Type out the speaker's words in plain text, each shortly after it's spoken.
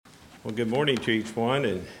Well, good morning to each one,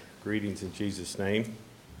 and greetings in Jesus' name.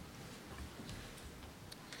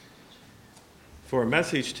 For a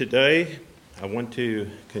message today, I want to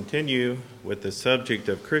continue with the subject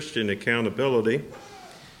of Christian accountability.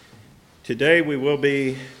 Today we will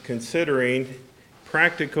be considering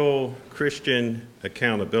practical Christian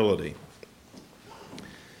accountability.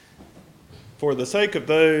 For the sake of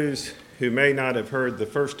those who may not have heard the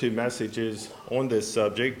first two messages on this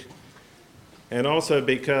subject, and also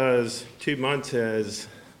because 2 months has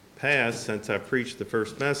passed since I preached the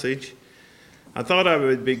first message, I thought I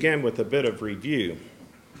would begin with a bit of review.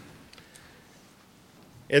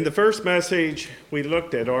 In the first message, we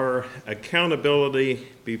looked at our accountability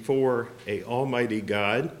before an almighty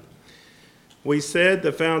God. We said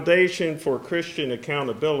the foundation for Christian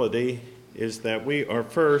accountability is that we are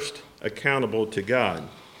first accountable to God.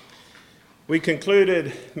 We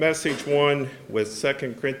concluded message 1 with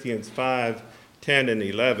 2 Corinthians 5:10 and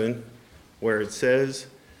 11, where it says,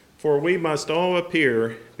 "For we must all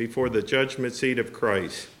appear before the judgment seat of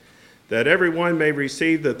Christ, that everyone may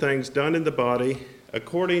receive the things done in the body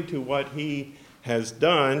according to what he has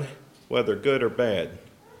done, whether good or bad.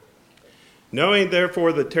 Knowing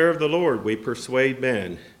therefore the terror of the Lord, we persuade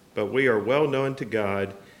men, but we are well known to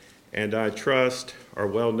God, and I trust are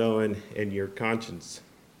well known in your conscience."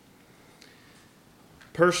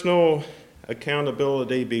 Personal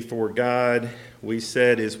accountability before God, we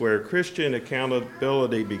said, is where Christian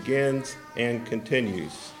accountability begins and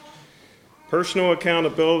continues. Personal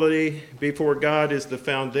accountability before God is the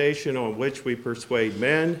foundation on which we persuade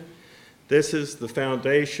men. This is the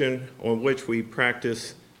foundation on which we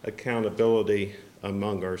practice accountability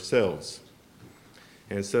among ourselves.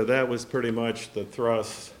 And so that was pretty much the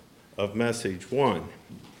thrust of message 1.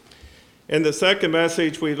 In the second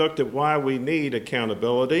message, we looked at why we need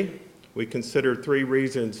accountability. We considered 3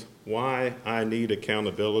 reasons why I need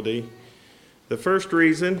accountability. The first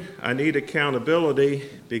reason, I need accountability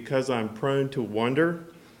because I'm prone to wonder.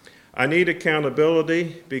 I need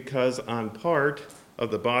accountability because I'm part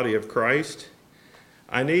of the body of Christ.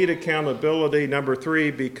 I need accountability, number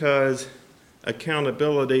 3, because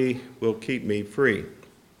accountability will keep me free.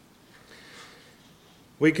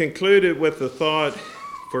 We concluded with the thought,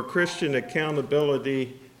 for Christian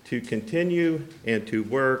accountability to continue and to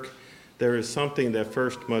work, there is something that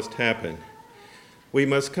first must happen. We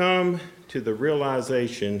must come to the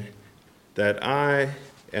realization that I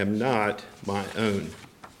am not my own.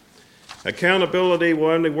 Accountability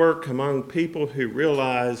will only work among people who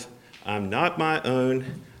realize I'm not my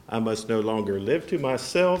own. I must no longer live to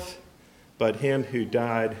myself, but him who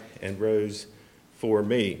died and rose for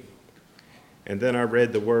me. And then I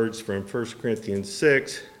read the words from 1 Corinthians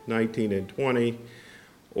 6:19 and 20.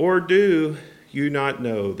 Or do you not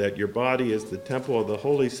know that your body is the temple of the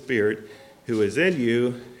Holy Spirit who is in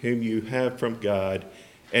you, whom you have from God,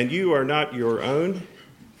 and you are not your own,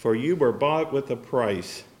 for you were bought with a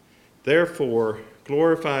price. Therefore,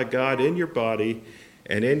 glorify God in your body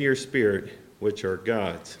and in your spirit, which are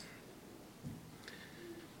God's."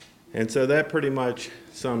 And so that pretty much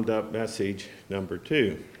summed up message number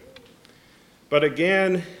 2. But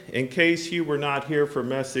again, in case you were not here for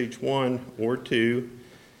message 1 or 2,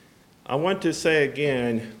 I want to say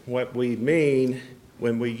again what we mean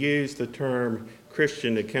when we use the term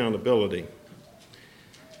Christian accountability.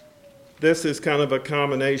 This is kind of a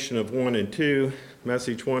combination of 1 and 2,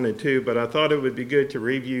 message 1 and 2, but I thought it would be good to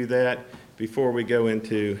review that before we go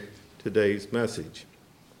into today's message.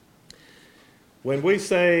 When we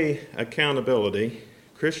say accountability,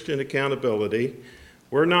 Christian accountability,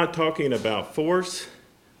 we're not talking about force.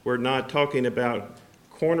 We're not talking about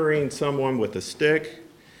cornering someone with a stick.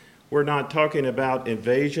 We're not talking about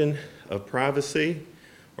invasion of privacy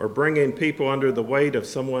or bringing people under the weight of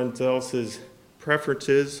someone else's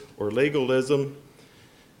preferences or legalism.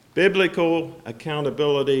 Biblical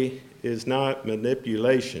accountability is not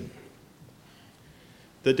manipulation.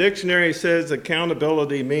 The dictionary says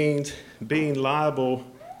accountability means being liable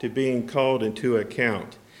to being called into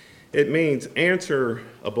account. It means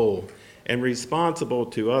answerable and responsible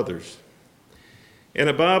to others. In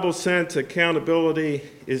a Bible sense, accountability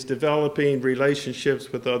is developing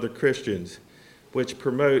relationships with other Christians, which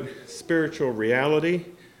promote spiritual reality,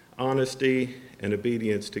 honesty, and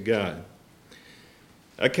obedience to God.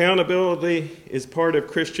 Accountability is part of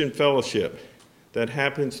Christian fellowship that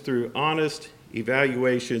happens through honest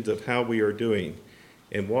evaluations of how we are doing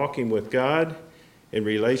in walking with God, in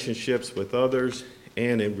relationships with others,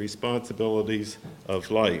 and in responsibilities of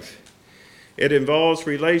life. It involves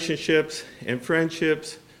relationships and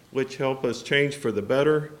friendships which help us change for the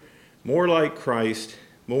better, more like Christ,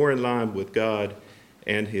 more in line with God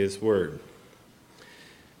and His Word.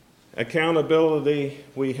 Accountability,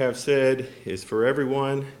 we have said, is for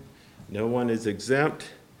everyone. No one is exempt.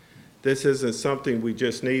 This isn't something we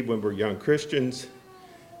just need when we're young Christians.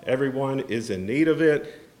 Everyone is in need of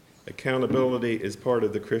it. Accountability is part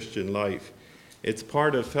of the Christian life. It's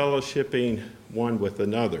part of fellowshipping one with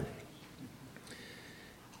another.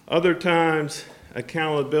 Other times,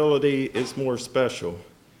 accountability is more special.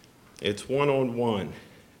 It's one-on-one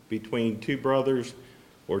between two brothers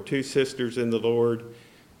or two sisters in the Lord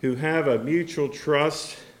who have a mutual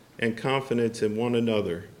trust and confidence in one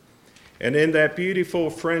another. And in that beautiful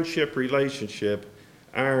friendship relationship,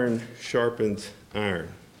 iron sharpens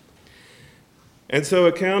iron. And so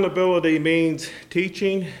accountability means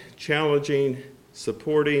teaching, challenging,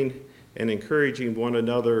 supporting, and encouraging one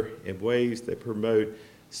another in ways that promote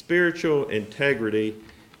spiritual integrity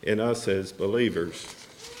in us as believers.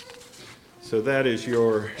 So that is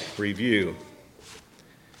your review.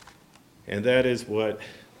 And that is what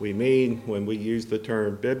we mean when we use the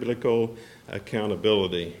term biblical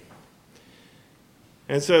accountability.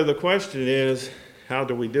 And so the question is, how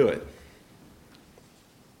do we do it?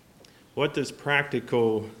 What does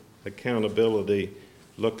practical accountability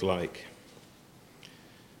look like?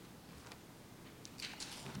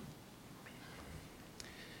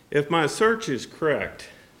 If my search is correct,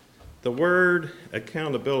 the word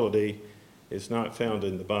accountability is not found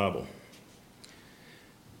in the Bible.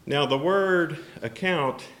 Now, the word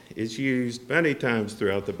account is used many times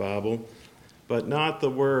throughout the Bible, but not the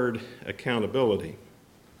word accountability.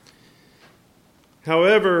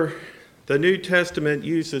 However, the New Testament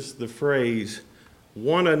uses the phrase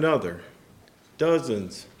one another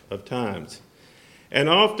dozens of times. And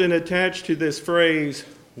often attached to this phrase,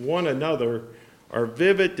 one another, are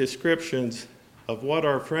vivid descriptions of what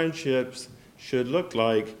our friendships should look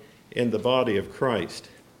like in the body of Christ.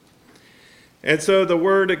 And so the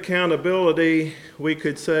word accountability, we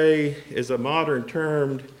could say, is a modern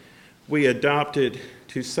term we adopted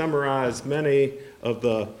to summarize many of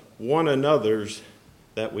the one another's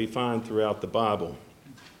that we find throughout the Bible.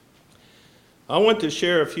 I want to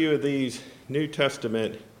share a few of these New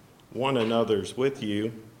Testament one another's with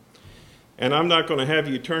you. And I'm not going to have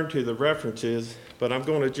you turn to the references, but I'm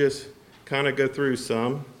going to just kind of go through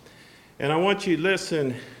some. And I want you to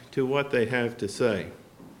listen to what they have to say.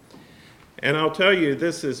 And I'll tell you,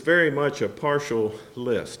 this is very much a partial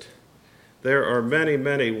list. There are many,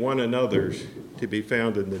 many one another's to be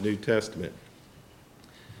found in the New Testament.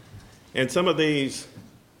 And some of these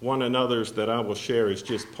one another's that I will share is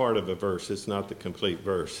just part of a verse. It's not the complete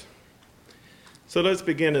verse. So let's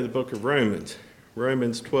begin in the book of Romans.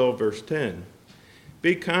 Romans 12, verse 10.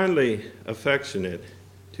 Be kindly affectionate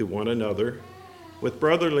to one another with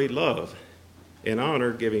brotherly love, in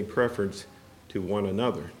honor giving preference to one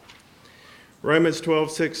another. Romans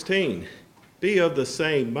 12, 16. Be of the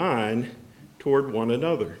same mind toward one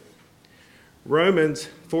another. Romans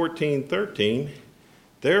 14, 13.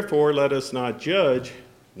 Therefore, let us not judge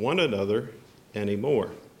one another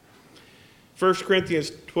anymore. 1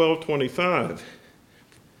 Corinthians 12:25,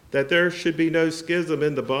 that there should be no schism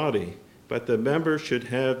in the body, but the members should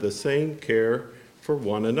have the same care for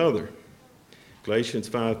one another. Galatians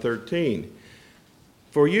 5:13,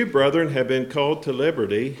 for you, brethren, have been called to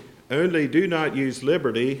liberty, only do not use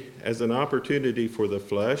liberty as an opportunity for the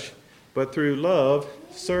flesh, but through love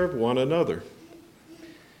serve one another.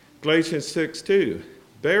 Galatians 6:2,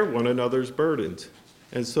 bear one another's burdens,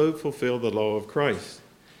 and so fulfill the law of Christ.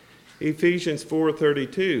 Ephesians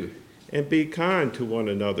 4:32, and be kind to one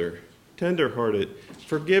another, tender-hearted,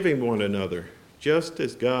 forgiving one another, just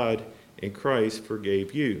as God in Christ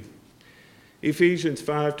forgave you. Ephesians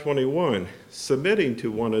 5:21, submitting to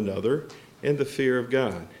one another in the fear of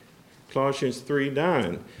God. Colossians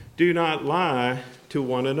 3:9, do not lie to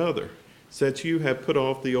one another, since you have put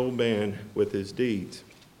off the old man with his deeds.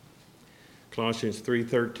 Colossians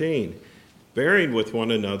 3:13, bearing with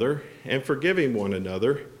one another and forgiving one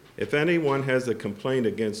another, if anyone has a complaint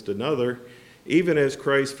against another, even as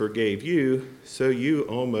Christ forgave you, so you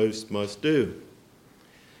almost must do.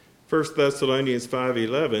 1 Thessalonians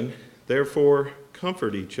 5:11, therefore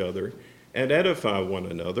comfort each other and edify one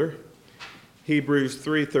another. Hebrews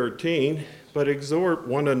 3:13, but exhort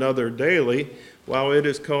one another daily while it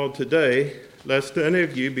is called today, lest any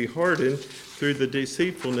of you be hardened through the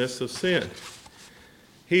deceitfulness of sin.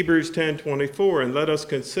 Hebrews 10:24, and let us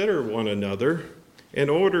consider one another in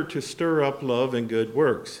order to stir up love and good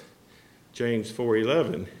works. James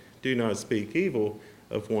 4:11, do not speak evil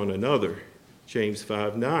of one another. James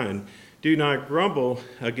 5:9, do not grumble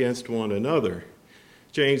against one another.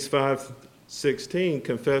 James 5:16,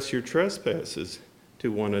 confess your trespasses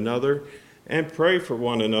to one another and pray for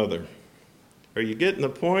one another. Are you getting the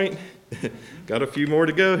point? Got a few more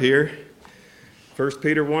to go here. 1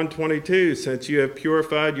 Peter 1:22, since you have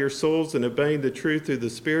purified your souls in obeying the truth through the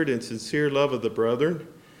Spirit in sincere love of the brethren,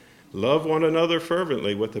 love one another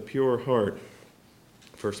fervently with a pure heart.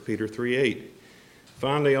 1 Peter 3:8,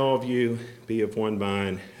 finally all of you be of one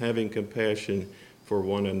mind, having compassion for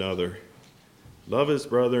one another. Love his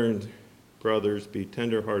brothers, be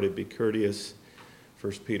tenderhearted, be courteous.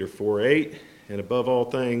 1 Peter 4:8, and above all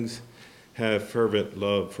things, have fervent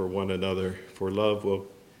love for one another, for love will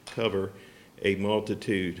cover a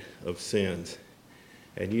multitude of sins.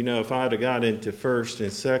 And you know, if I'd have got into 1st and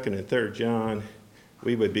 2nd and 3rd John,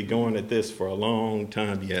 we would be going at this for a long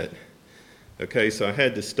time yet. Okay, so I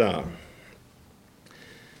had to stop.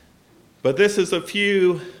 But this is a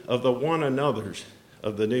few of the one another's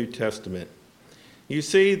of the New Testament. You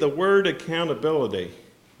see, the word accountability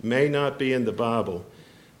may not be in the Bible,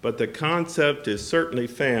 but the concept is certainly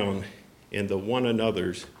found in the one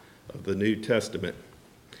another's of the New Testament.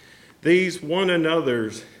 These one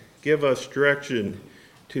another's give us direction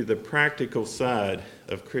to the practical side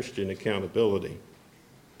of Christian accountability.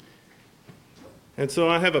 And so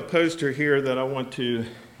I have a poster here that I want to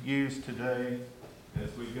use today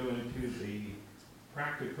as we go into the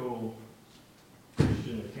practical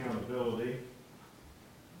Christian accountability.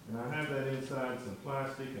 And I have that inside some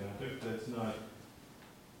plastic, and I hope that's not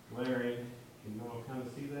glaring. Can you all kind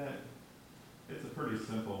of see that? It's a pretty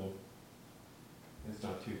simple, it's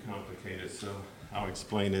not too complicated, so I'll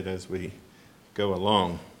explain it as we go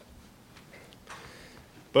along.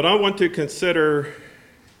 But I want to consider,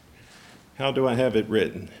 how do I have it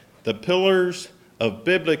written? The pillars of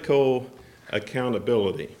biblical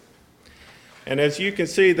accountability. And as you can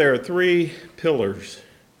see, there are 3 pillars.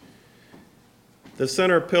 The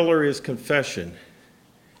center pillar is confession,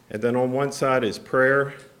 and then on one side is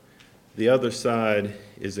prayer, the other side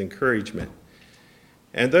is encouragement.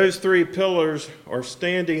 And those 3 pillars are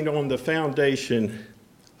standing on the foundation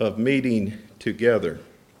of meeting together.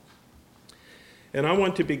 And I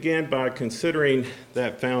want to begin by considering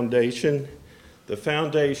that foundation, the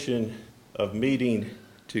foundation of meeting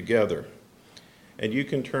together. And you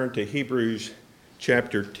can turn to Hebrews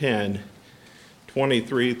chapter 10,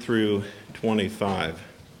 23 through 25.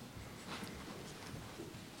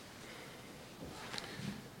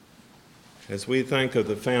 As we think of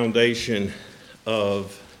the foundation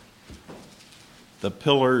of the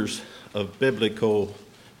pillars of biblical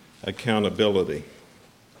accountability.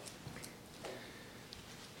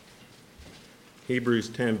 Hebrews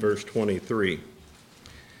 10, verse 23.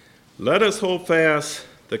 Let us hold fast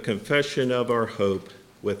the confession of our hope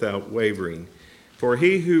without wavering, for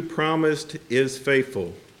he who promised is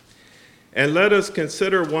faithful. And let us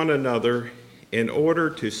consider one another in order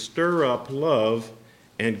to stir up love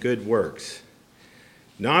and good works,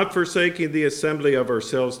 not forsaking the assembly of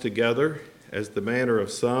ourselves together, as the manner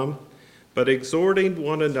of some, but exhorting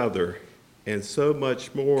one another, and so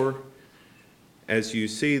much more as you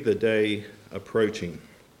see the day approaching.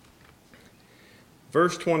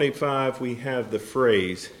 Verse 25, we have the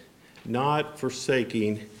phrase, not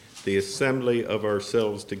forsaking the assembly of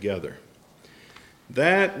ourselves together.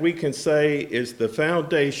 That, we can say, is the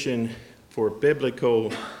foundation for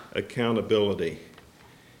biblical accountability.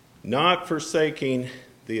 Not forsaking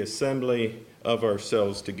the assembly of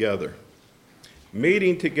ourselves together.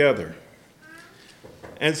 Meeting together.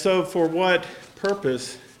 And so for what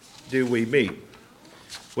purpose do we meet?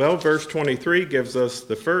 Well, verse 23 gives us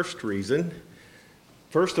the first reason.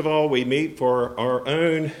 First of all, we meet for our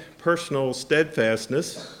own personal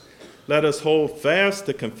steadfastness. Let us hold fast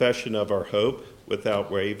the confession of our hope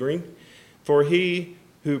without wavering, for he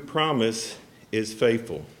who promised is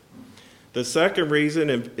faithful. The second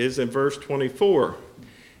reason is in verse 24,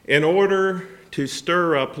 in order to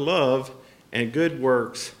stir up love and good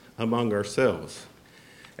works among ourselves.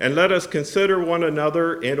 And let us consider one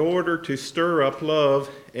another in order to stir up love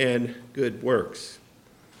and good works.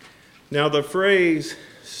 Now the phrase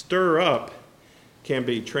stir up can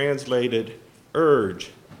be translated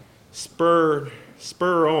urge, spur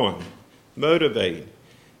on, motivate.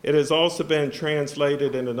 It has also been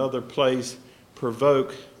translated in another place,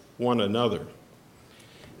 provoke one another.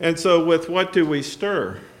 And so with what do we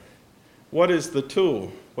stir? What is the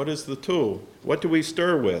tool? What is the tool? What do we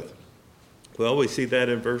stir with? Well, we see that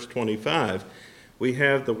in verse 25. We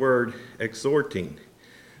have the word exhorting,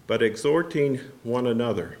 but exhorting one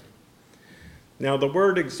another. Now, the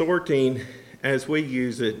word exhorting, as we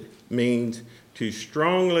use it, means to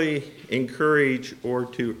strongly encourage or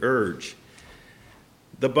to urge.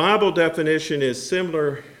 The Bible definition is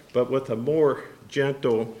similar, but with a more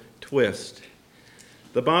gentle twist.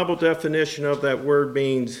 The Bible definition of that word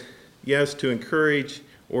means yes, to encourage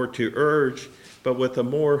or to urge, but with a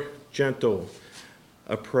more gentle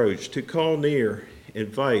approach, to call near,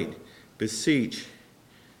 invite, beseech,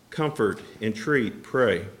 comfort, entreat,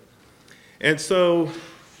 pray. And so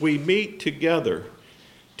we meet together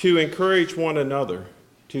to encourage one another,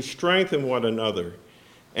 to strengthen one another,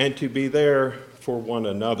 and to be there for one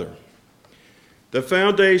another. The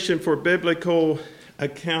foundation for biblical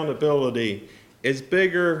accountability is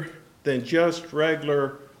bigger than just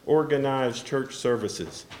regular organized church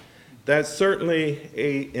services. That's certainly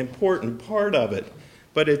an important part of it,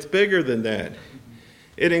 but it's bigger than that.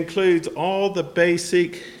 It includes all the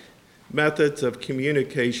basic methods of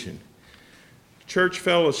communication, church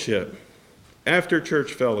fellowship, after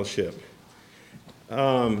church fellowship,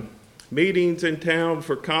 meetings in town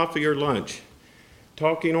for coffee or lunch,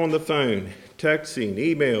 talking on the phone, texting,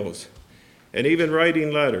 emails, and even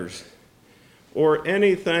writing letters, or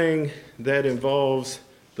anything that involves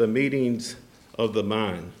the meetings of the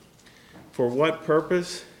mind. For what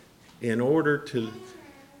purpose? In order to,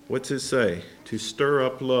 what's it say? To stir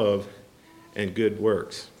up love and good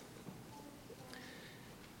works.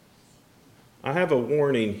 I have a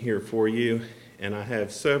warning here for you, and I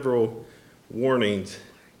have several warnings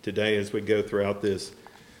today as we go throughout this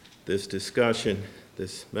discussion,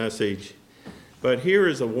 this message. But here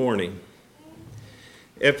is a warning.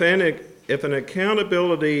 If an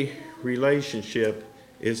accountability relationship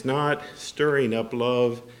is not stirring up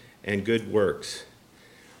love and good works,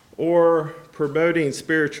 or promoting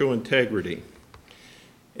spiritual integrity,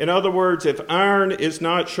 in other words, if iron is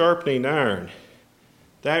not sharpening iron,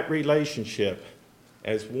 that relationship,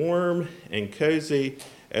 as warm and cozy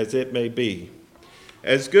as it may be,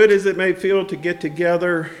 as good as it may feel to get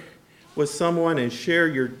together with someone and share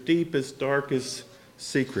your deepest, darkest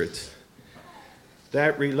secrets,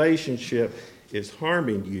 that relationship is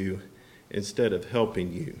harming you instead of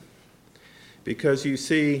helping you. Because you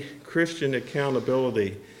see, Christian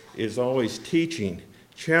accountability is always teaching,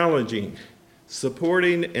 challenging,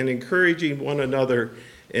 supporting, and encouraging one another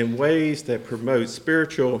in ways that promote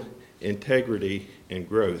spiritual integrity and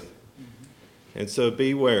growth. And so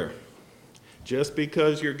beware. Just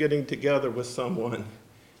because you're getting together with someone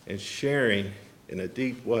and sharing in a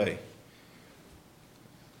deep way,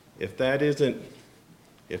 if that isn't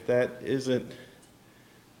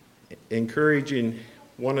encouraging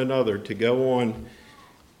one another to go on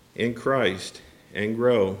in Christ and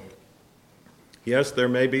grow, yes, there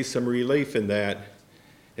may be some relief in that.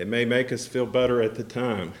 It may make us feel better at the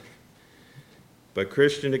time. But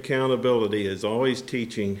Christian accountability is always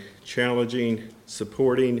teaching, challenging,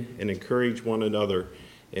 supporting, and encourage one another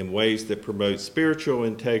in ways that promote spiritual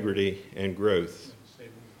integrity and growth.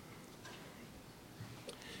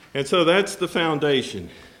 And so that's the foundation,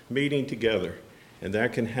 meeting together. And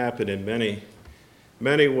that can happen in many,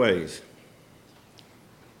 many ways.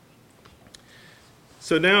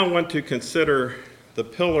 So now I want to consider the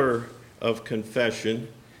pillar of confession.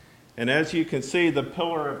 And as you can see, the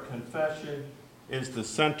pillar of confession is the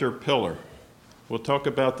center pillar. We'll talk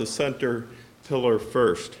about the center pillar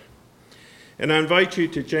first. And I invite you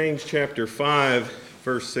to James chapter 5,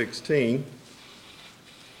 verse 16.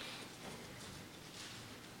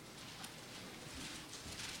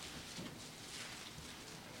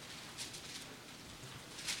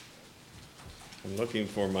 I'm looking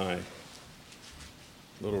for my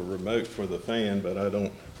little remote for the fan, but I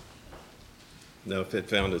don't know if it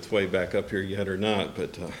found its way back up here yet or not.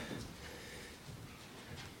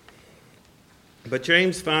 But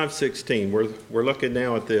James 5:16, we're looking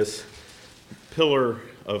now at this pillar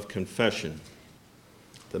of confession,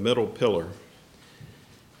 the middle pillar.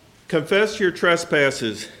 Confess your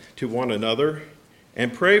trespasses to one another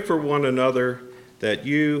and pray for one another that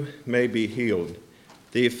you may be healed.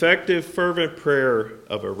 The effective, fervent prayer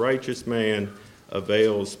of a righteous man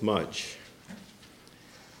avails much.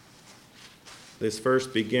 This verse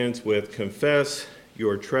begins with, confess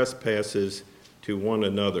your trespasses to one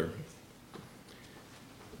another.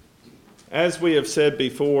 As we have said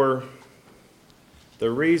before,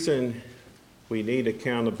 the reason we need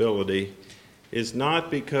accountability is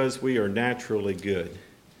not because we are naturally good,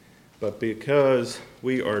 but because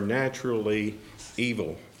we are naturally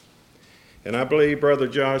evil. And I believe Brother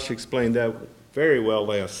Josh explained that very well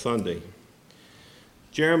last Sunday.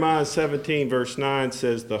 Jeremiah 17, verse 9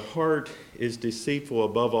 says, the heart is deceitful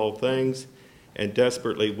above all things and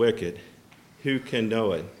desperately wicked. Who can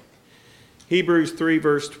know it? Hebrews 3,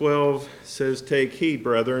 verse 12 says, take heed,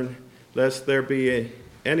 brethren, lest there be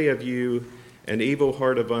any of you an evil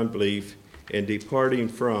heart of unbelief in departing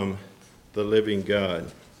from the living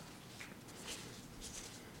God.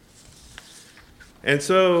 And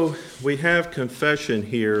so we have confession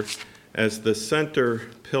here as the center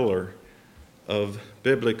pillar of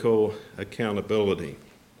biblical accountability.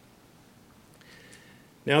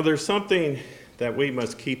 Now, there's something that we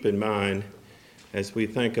must keep in mind as we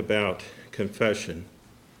think about confession.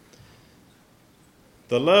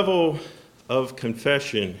 The level of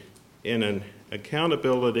confession in an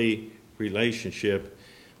accountability relationship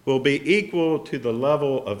will be equal to the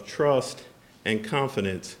level of trust and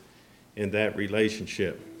confidence in that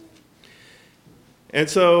relationship. And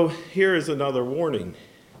so here is another warning.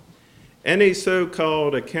 Any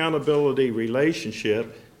so-called accountability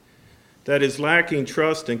relationship that is lacking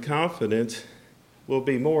trust and confidence will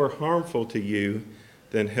be more harmful to you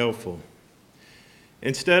than helpful.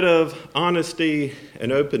 Instead of honesty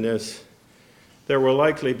and openness, there will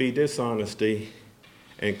likely be dishonesty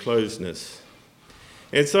and closeness.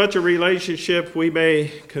 In such a relationship, we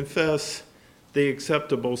may confess the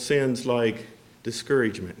acceptable sins like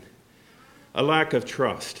discouragement, a lack of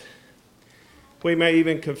trust. We may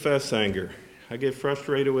even confess anger. I get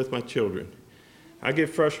frustrated with my children. I get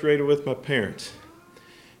frustrated with my parents.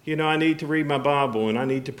 I need to read my Bible and I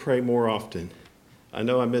need to pray more often. I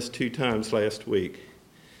know I missed 2 times last week.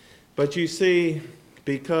 But you see,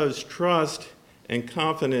 because trust and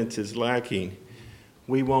confidence is lacking,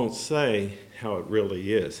 we won't say how it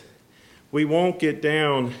really is. We won't get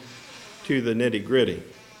down to the nitty-gritty.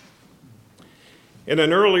 In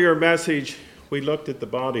an earlier message, we looked at the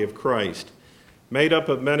body of Christ, made up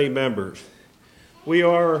of many members. We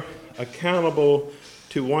are accountable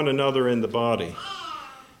to one another in the body.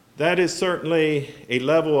 That is certainly a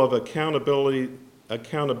level of accountability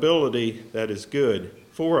that is good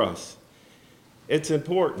for us. It's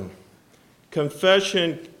important.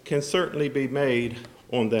 Confession can certainly be made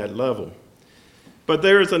on that level. But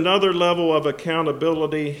there is another level of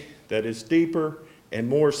accountability that is deeper and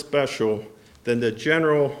more special than the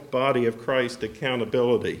general body of Christ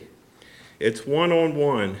accountability. It's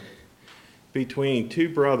one-on-one between 2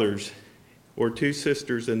 brothers or 2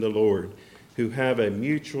 sisters in the Lord who have a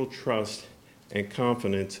mutual trust and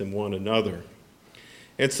confidence in one another.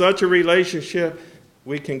 In such a relationship,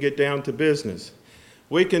 we can get down to business.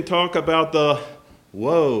 We can talk about the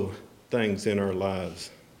woe things in our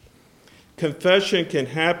lives. Confession can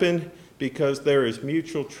happen because there is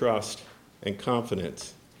mutual trust and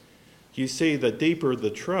confidence. You see, the deeper the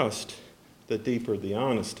trust, the deeper the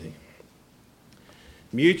honesty.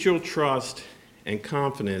 Mutual trust and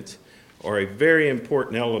confidence are a very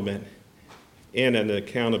important element in an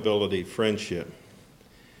accountability friendship.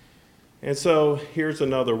 And so here's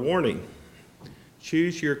another warning.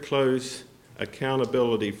 Choose your close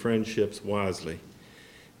accountability friendships wisely.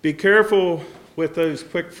 Be careful with those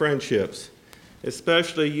quick friendships,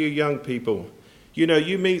 especially you young people.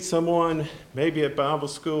 You meet someone maybe at Bible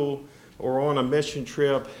school or on a mission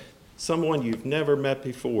trip, someone you've never met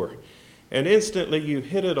before, and instantly you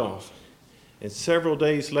hit it off. And several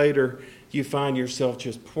days later, you find yourself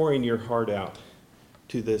just pouring your heart out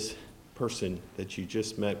to this person that you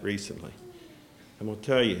just met recently. I'm going to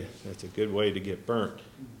tell you, that's a good way to get burnt.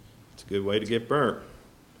 It's a good way to get burnt.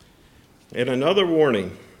 And another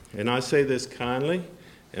warning, and I say this kindly,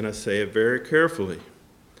 and I say it very carefully.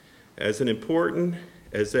 As important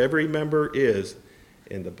as every member is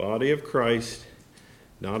in the body of Christ,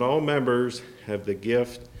 not all members have the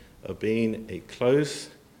gift of being a close,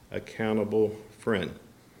 accountable friend.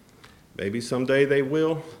 Maybe someday they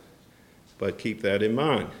will, but keep that in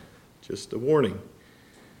mind. Just a warning.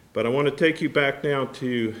 But I want to take you back now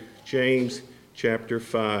to James chapter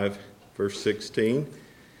 5, verse 16.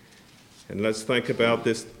 And let's think about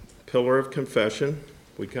this pillar of confession.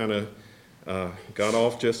 We kind of got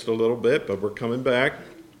off just a little bit, but we're coming back.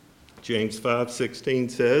 James 5:16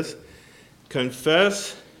 says,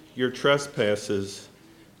 "Confess your trespasses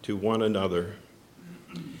to one another,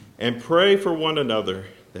 and pray for one another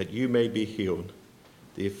that you may be healed.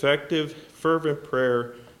 The effective, fervent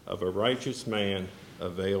prayer of a righteous man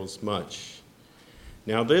avails much."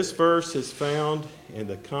 Now, this verse is found in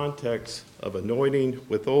the context of anointing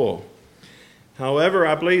with oil. However,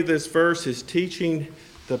 I believe this verse is teaching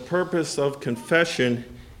the purpose of confession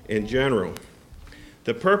in general.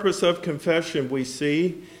 The purpose of confession, we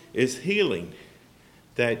see, is healing,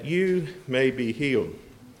 that you may be healed.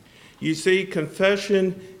 You see,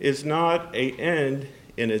 confession is not an end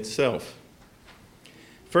in itself.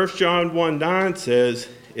 1 John 1:9 says,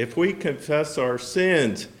 "If we confess our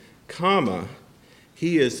sins,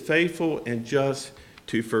 he is faithful and just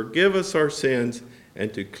to forgive us our sins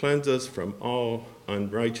and to cleanse us from all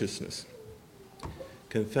unrighteousness."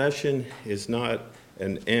 Confession is not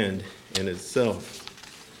an end in itself.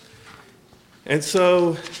 And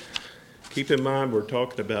so, keep in mind, we're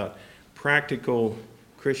talking about practical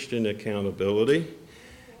Christian accountability.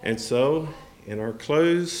 And so, in our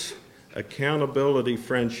close accountability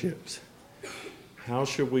friendships, how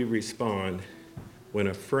should we respond when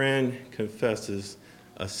a friend confesses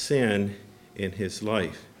a sin in his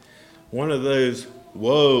life? One of those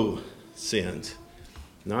woe sins,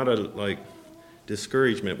 not a like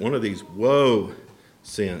discouragement, one of these woe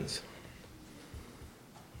sins.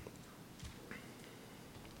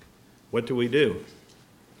 What do we do?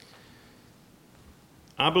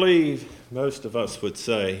 I believe most of us would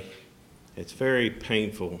say it's very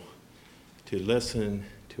painful to listen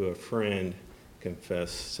to a friend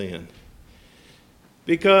confess sin,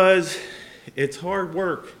 because it's hard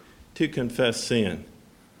work to confess sin.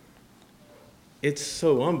 It's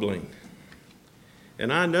so humbling.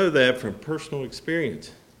 And I know that from personal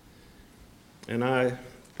experience. And I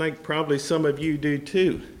think probably some of you do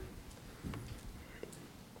too.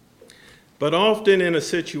 But often in a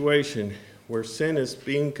situation where sin is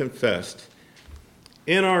being confessed,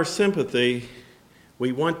 in our sympathy,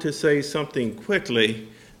 we want to say something quickly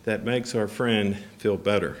that makes our friend feel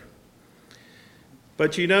better.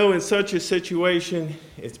 But you know, in such a situation,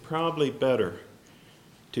 it's probably better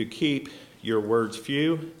to keep your words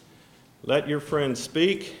few. Let your friend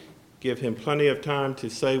speak. Give him plenty of time to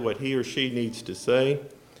say what he or she needs to say.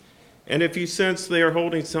 And if you sense they are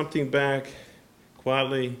holding something back,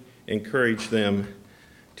 quietly encourage them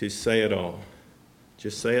to say it all.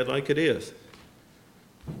 Just say it like it is.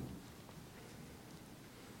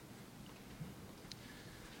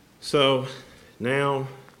 So now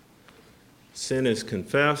sin is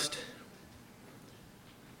confessed.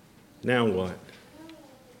 Now what?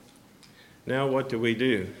 Now what do we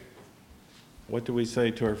do? What do we say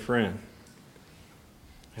to our friend?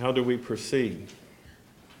 How do we proceed?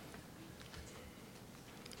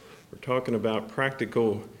 We're talking about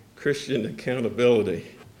practical Christian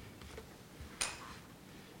accountability.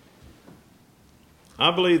 I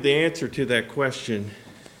believe the answer to that question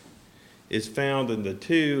is found in the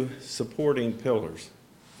two supporting pillars.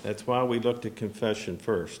 That's why we looked at confession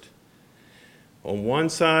first. On one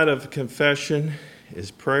side of confession is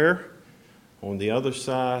prayer. On the other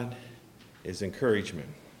side is encouragement.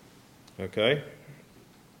 Okay?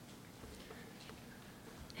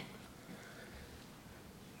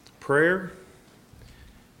 Prayer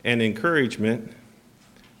and encouragement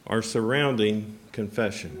are surrounding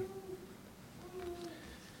confession.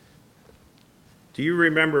 Do you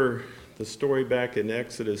remember the story back in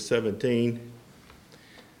Exodus 17?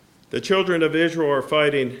 The children of Israel are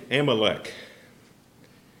fighting Amalek.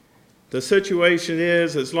 The situation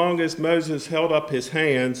is, as long as Moses held up his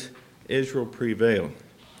hands, Israel prevailed.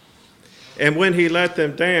 And when he let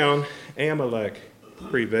them down, Amalek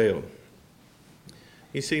prevailed.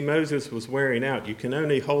 You see, Moses was wearing out. You can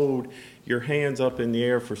only hold your hands up in the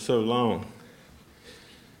air for so long.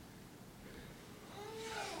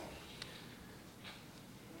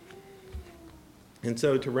 And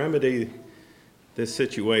so to remedy this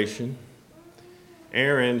situation,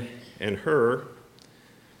 Aaron and Hur,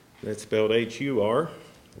 that's spelled H-U-R,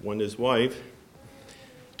 one his wife,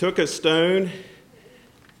 took a stone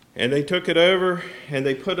and they took it over and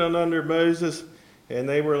they put it under Moses, and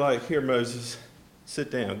they were like, "Here, Moses,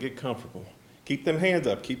 sit down, get comfortable. Keep them hands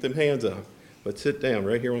up, but sit down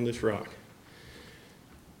right here on this rock."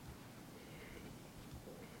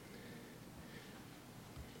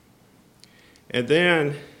 And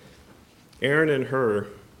then Aaron and Hur,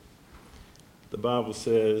 the Bible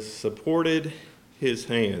says, supported his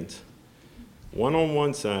hands, one on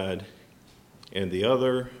one side and the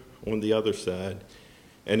other on the other side.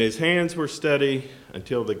 And his hands were steady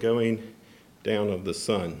until the going down of the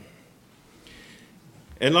sun.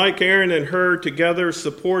 And like Aaron and Hur together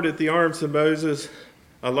supported the arms of Moses,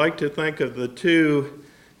 I like to think of the two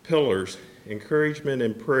pillars, encouragement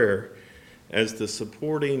and prayer, as the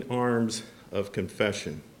supporting arms of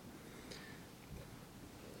confession.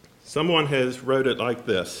 Someone has wrote it like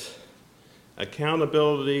this: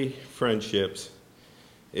 accountability friendships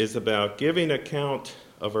is about giving account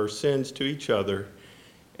of our sins to each other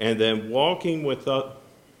and then walking with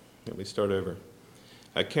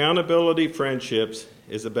Accountability friendships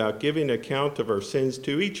is about giving account of our sins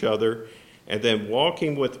to each other and then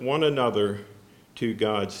walking with one another to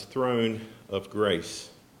God's throne of grace.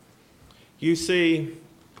 You see,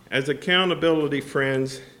 as accountability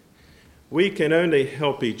friends, we can only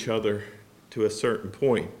help each other to a certain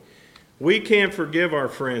point. We can't forgive our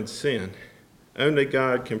friends' sin. Only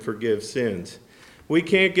God can forgive sins. We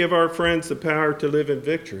can't give our friends the power to live in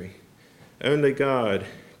victory. Only God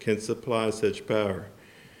can supply such power.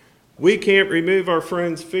 We can't remove our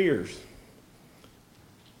friends' fears.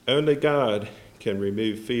 Only God can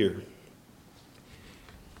remove fear.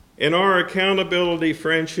 In our accountability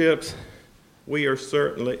friendships, we are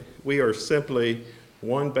simply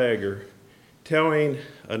one beggar telling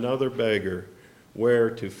another beggar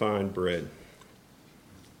where to find bread.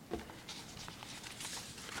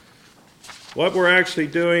 What we're actually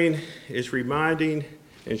doing is reminding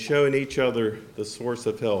and showing each other the source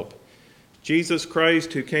of help. Jesus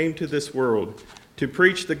Christ, who came to this world to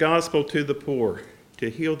preach the gospel to the poor,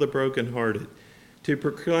 to heal the brokenhearted, to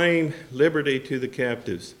proclaim liberty to the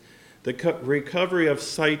captives, the recovery of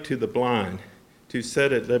sight to the blind, to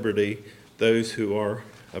set at liberty those who are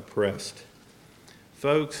oppressed.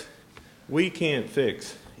 Folks, we can't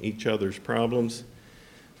fix each other's problems,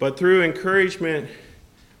 but through encouragement,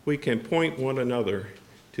 we can point one another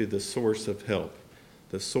to the source of help,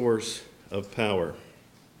 the source of power.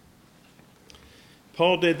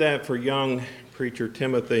 Paul did that for young preacher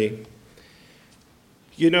Timothy.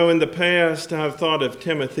 You know, in the past, I've thought of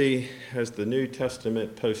Timothy as the New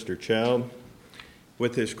Testament poster child,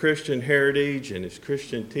 with his Christian heritage and his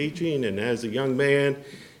Christian teaching, and as a young man,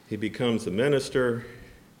 he becomes a minister.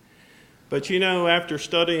 But you know, after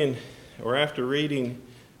studying or after reading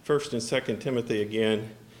 1st and 2nd Timothy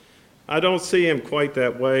again, I don't see him quite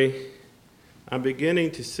that way. I'm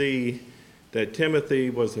beginning to see that Timothy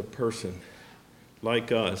was a person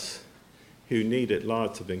like us who needed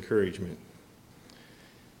lots of encouragement.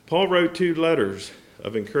 Paul wrote 2 letters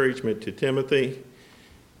of encouragement to Timothy.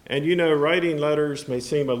 And you know, writing letters may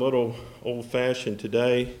seem a little old-fashioned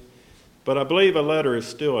today, but I believe a letter is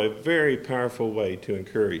still a very powerful way to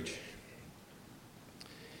encourage.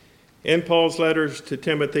 In Paul's letters to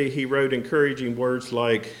Timothy, he wrote encouraging words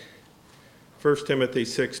like 1 Timothy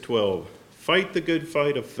 6:12, "Fight the good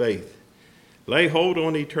fight of faith. Lay hold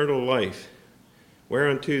on eternal life,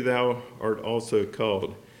 whereunto thou art also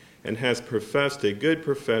called, and hast professed a good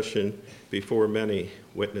profession before many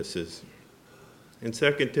witnesses." In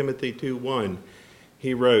 2 Timothy 2:1,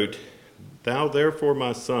 he wrote, "Thou therefore,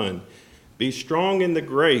 my son, be strong in the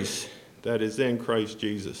grace that is in Christ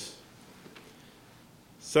Jesus."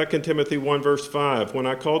 2 Timothy 1 verse 5, "When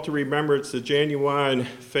I call to remembrance the genuine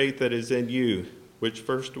faith that is in you, which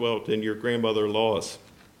first dwelt in your grandmother Lois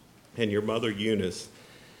and your mother Eunice,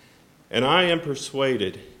 and I am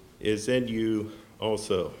persuaded is in you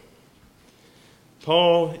also."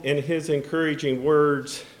 Paul, in his encouraging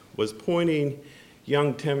words, was pointing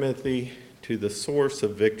young Timothy to the source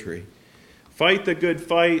of victory. Fight the good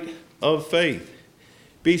fight of faith.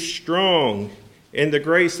 Be strong in the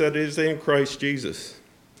grace that is in Christ Jesus.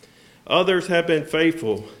 Others have been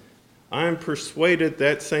faithful. I am persuaded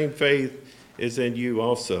that same faith is in you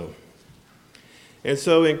also. And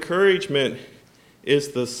so encouragement is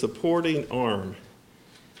the supporting arm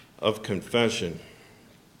of confession.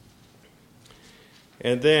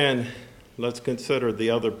 And then let's consider the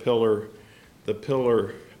other pillar, the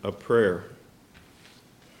pillar of prayer.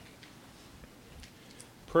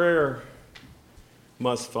 Prayer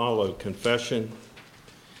must follow confession.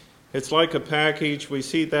 It's like a package. We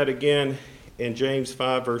see that again in James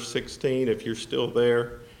 5, verse 16, if you're still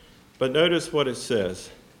there. But notice what it says.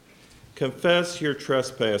 "Confess your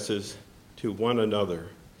trespasses to one another,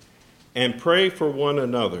 and pray for one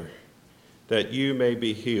another, that you may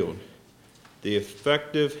be healed. The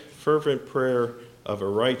effective, fervent prayer of a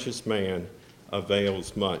righteous man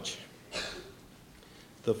avails much."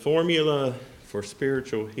 The formula for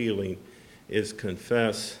spiritual healing is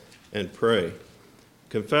confess and pray.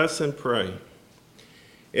 Confess and pray.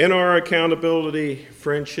 In our accountability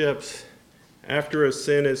friendships, after a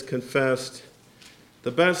sin is confessed,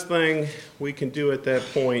 the best thing we can do at that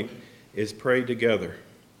point is pray together.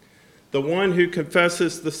 The one who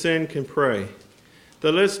confesses the sin can pray.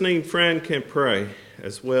 The listening friend can pray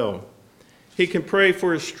as well. He can pray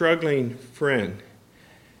for his struggling friend.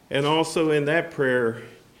 And also in that prayer,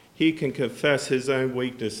 he can confess his own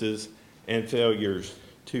weaknesses and failures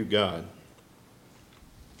to God.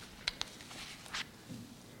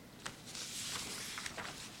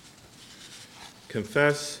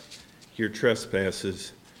 Confess your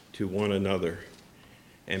trespasses to one another,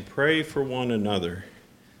 and pray for one another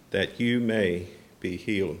that you may be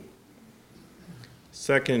healed.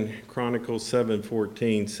 2 Chronicles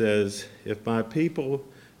 7:14 says, "If my people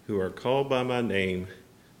who are called by my name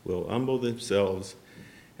will humble themselves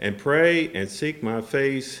and pray and seek my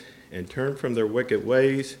face and turn from their wicked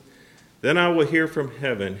ways, then I will hear from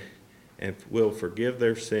heaven and will forgive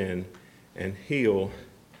their sin and heal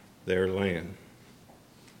their land."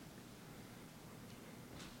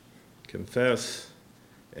 Confess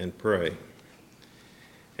and pray.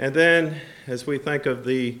 And then, as we think of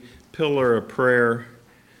the pillar of prayer,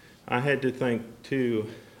 I had to think, too,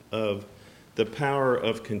 of the power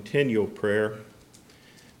of continual prayer.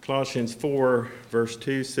 Colossians 4, verse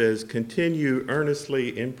 2 says, "Continue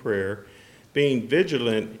earnestly in prayer, being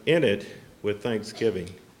vigilant in it with thanksgiving."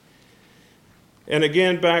 And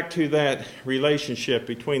again, back to that relationship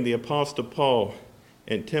between the Apostle Paul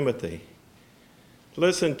and Timothy.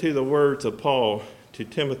 Listen to the words of Paul to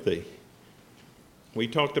Timothy. We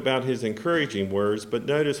talked about his encouraging words, but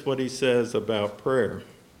notice what he says about prayer.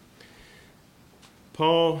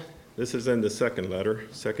 Paul, this is in the second letter,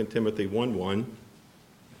 2 Timothy 1:1.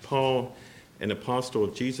 Paul, an apostle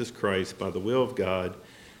of Jesus Christ by the will of God,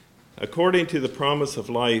 according to the promise of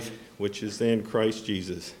life which is in Christ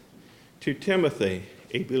Jesus, to Timothy,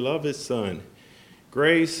 a beloved son,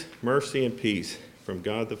 grace, mercy, and peace from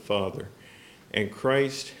God the Father and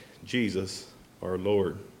Christ Jesus our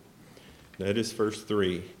Lord. Notice verse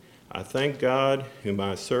 3. I thank God, whom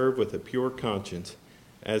I serve with a pure conscience,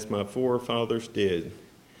 as my forefathers did.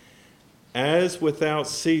 As without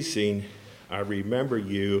ceasing, I remember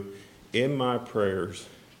you in my prayers,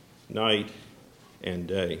 night and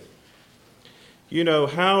day. You know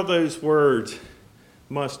how those words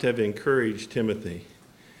must have encouraged Timothy.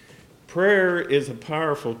 Prayer is a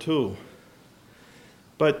powerful tool,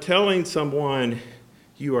 but telling someone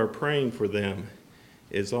you are praying for them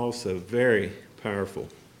is also very powerful.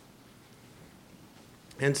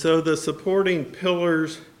 And so the supporting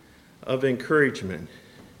pillars of encouragement,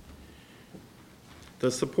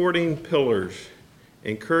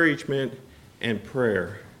 encouragement and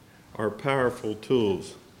prayer, are powerful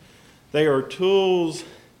tools. They are tools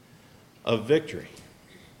of victory.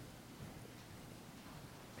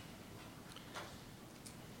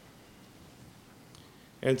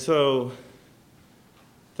 And so,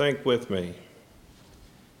 think with me.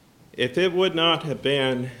 If it would not have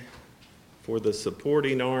been for the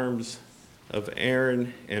supporting arms of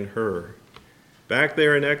Aaron and Hur, back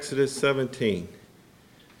there in Exodus 17,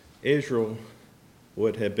 Israel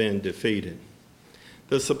would have been defeated.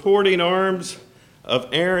 The supporting arms of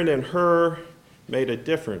Aaron and Hur made a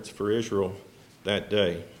difference for Israel that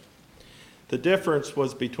day. The difference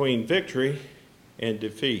was between victory and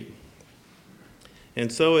defeat.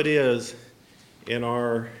 And so it is in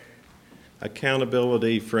our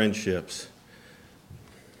accountability friendships.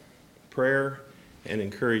 Prayer and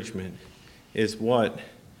encouragement is what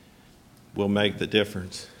will make the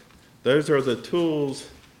difference. Those are the tools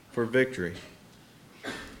for victory.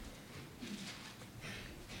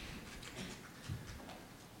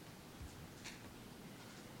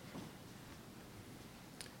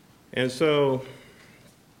 And so,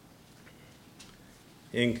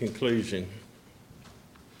 in conclusion,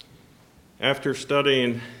 after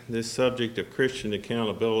studying this subject of Christian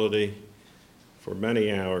accountability for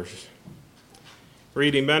many hours,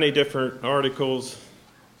 reading many different articles,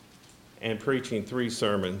 and preaching 3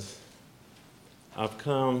 sermons, I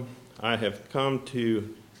have come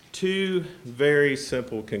to 2 very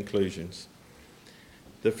simple conclusions.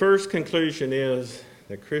 The first conclusion is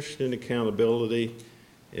that Christian accountability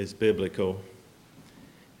is biblical.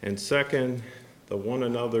 And second, the one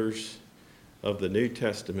another's of the New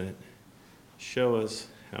Testament show us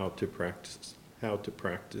how to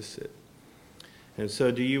practice it. And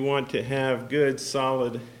so, do you want to have good,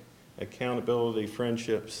 solid accountability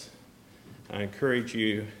friendships? I encourage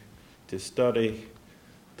you to study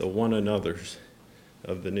the one another's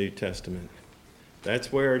of the New Testament.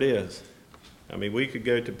 That's where it is. I mean, we could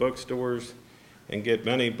go to bookstores and get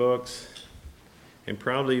many books, and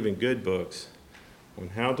probably even good books, on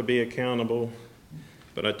how to be accountable.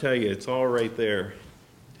 But I tell you, it's all right there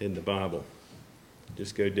in the Bible.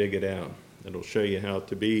 Just go dig it out. It'll show you how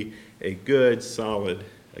to be a good, solid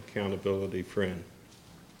accountability friend.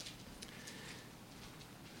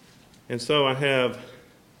 And so I have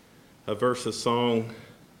a verse of song.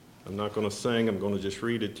 I'm not going to sing. I'm going to just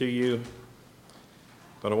read it to you.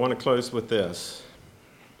 But I want to close with this.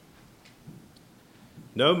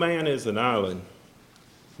 No man is an island.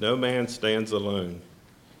 No man stands alone.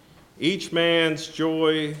 Each man's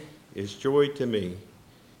joy is joy to me.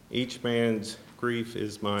 Each man's grief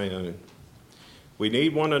is my own. We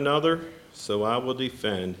need one another, so I will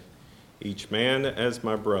defend each man as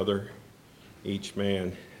my brother, each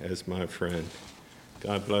man as my friend.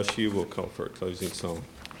 God bless you. We'll call for a closing song.